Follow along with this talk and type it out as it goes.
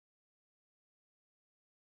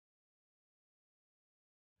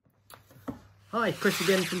Hi, Chris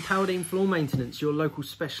again from Powerdine Floor Maintenance, your local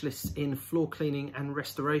specialists in floor cleaning and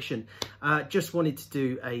restoration. Just wanted to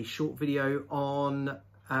do a short video on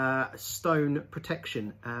stone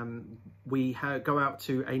protection. We go out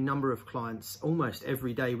to a number of clients. Almost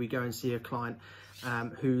every day we go and see a client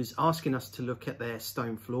who's asking us to look at their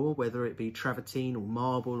stone floor, whether it be travertine or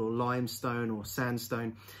marble or limestone or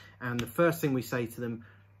sandstone. And the first thing we say to them,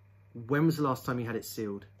 when was the last time you had it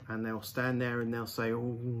sealed? And they'll stand there and they'll say,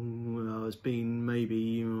 oh, it's been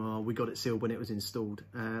maybe, we got it sealed when it was installed.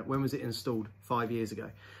 When was it installed? 5 years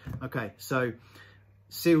ago. Okay, so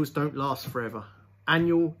seals don't last forever.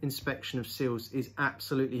 Annual inspection of seals is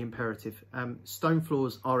absolutely imperative. Stone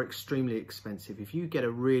floors are extremely expensive. If you get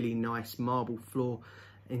a really nice marble floor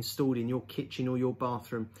installed in your kitchen or your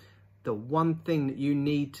bathroom, the one thing that you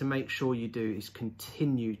need to make sure you do is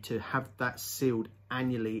continue to have that sealed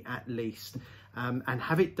annually at least, and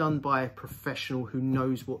have it done by a professional who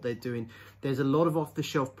knows what they're doing. There's a lot of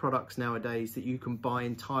off-the-shelf products nowadays that you can buy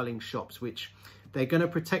in tiling shops, which they're going to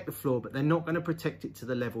protect the floor, but they're not going to protect it to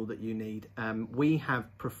the level that you need. We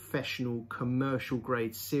have professional commercial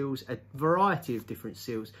grade seals, a variety of different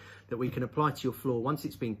seals that we can apply to your floor once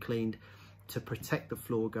it's been cleaned to protect the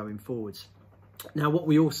floor going forwards. Now, what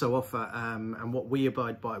we also offer and what we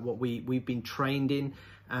abide by, what we've been trained in,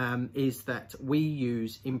 is that we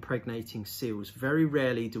use impregnating seals. Very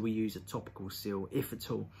rarely do we use a topical seal, if at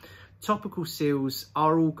all. Topical seals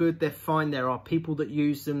are all good, they're fine. There are people that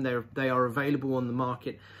use them, they are available on the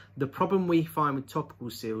market. The problem we find with topical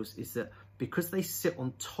seals is that because they sit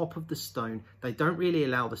on top of the stone, they don't really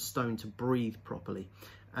allow the stone to breathe properly.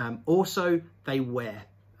 Also, they wear.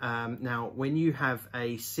 Now, when you have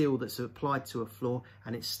a seal that's applied to a floor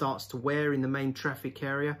and it starts to wear in the main traffic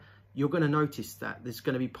area, you're going to notice that there's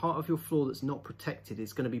going to be part of your floor that's not protected.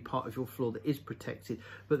 It's going to be part of your floor that is protected.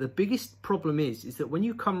 But the biggest problem is that when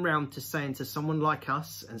you come round to saying to someone like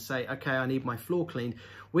us and say, okay, I need my floor cleaned,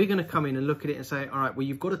 we're going to come in and look at it and say, all right, well,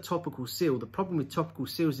 you've got a topical seal. The problem with topical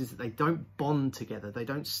seals is that they don't bond together. They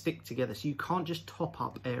don't stick together. So you can't just top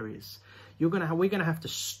up areas. We're going to have to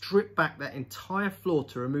strip back that entire floor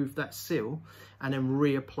to remove that seal and then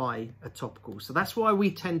reapply a topical. So that's why we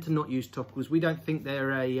tend to not use topicals. We don't think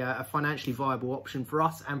they're a financially viable option for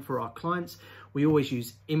us and for our clients. We always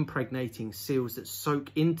use impregnating seals that soak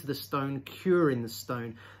into the stone, cure in the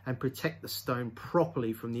stone, and protect the stone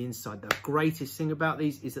properly from the inside. The greatest thing about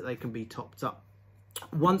these is that they can be topped up.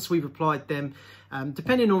 Once we've applied them,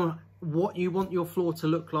 depending on what you want your floor to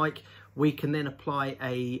look like, we can then apply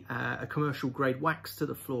a commercial grade wax to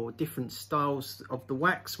the floor. Different styles of the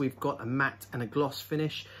wax. We've got a matte and a gloss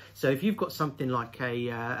finish. So if you've got something like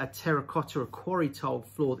a terracotta or quarry tile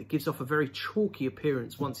floor that gives off a very chalky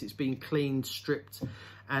appearance once it's been cleaned, stripped,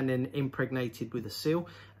 and then impregnated with a seal,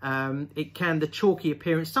 the chalky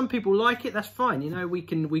appearance, some people like it, that's fine. You know, we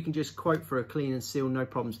can just quote for a clean and seal, no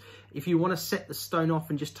problems. If you want to set the stone off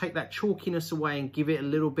and just take that chalkiness away and give it a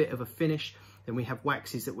little bit of a finish, then we have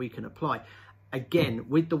waxes that we can apply. Again,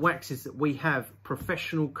 with the waxes that we have,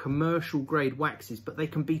 professional commercial grade waxes, but they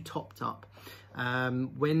can be topped up.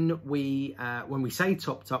 When we say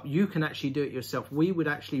topped up, you can actually do it yourself. We would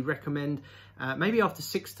actually recommend maybe after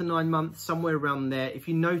 6 to 9 months, somewhere around there. If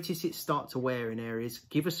you notice it start to wear in areas,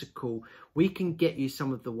 give us a call. We can get you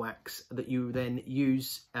some of the wax that you then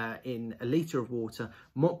use in a litre of water,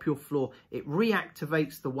 mop your floor. It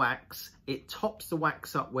reactivates the wax. It tops the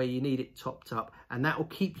wax up where you need it topped up, and that will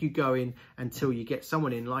keep you going until you get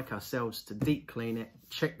someone in like ourselves to deep clean it,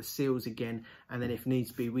 check the seals again, and then if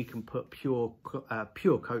needs be, we can put pure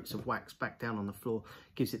coats of wax back down on the floor.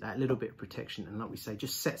 Gives it that little bit of protection, and like we say,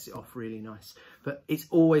 just sets it off really nice. But it's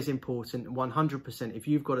always important, 100%, if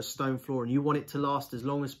you've got a stone floor and you want it to last as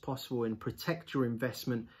long as possible and protect your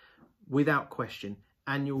investment, without question,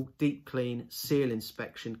 annual deep clean, seal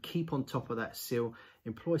inspection, keep on top of that seal.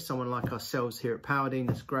 Employ someone like ourselves here at Powerdine,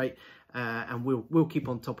 that's great, and we'll keep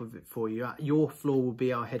on top of it for you. Your floor will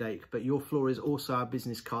be our headache, but your floor is also our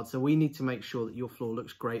business card, so we need to make sure that your floor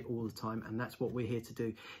looks great all the time, and that's what we're here to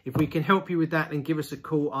do. If we can help you with that, then give us a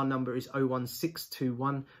call. Our number is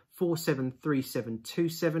 01621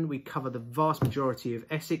 473727. We cover the vast majority of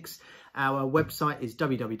Essex. Our website is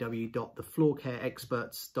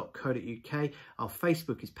www.thefloorcareexperts.co.uk. Our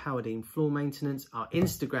Facebook is Powerdine Floor Maintenance. Our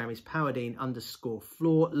Instagram is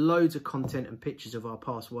Powerdine_floor. Loads of content and pictures of our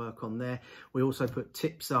past work on there. We also put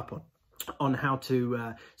tips up on how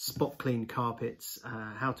to spot clean carpets,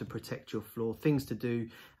 how to protect your floor, things to do,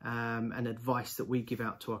 and advice that we give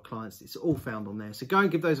out to our clients. It's all found on there. So go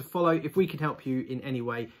and give those a follow. If we can help you in any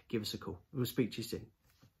way, give us a call. We'll speak to you soon.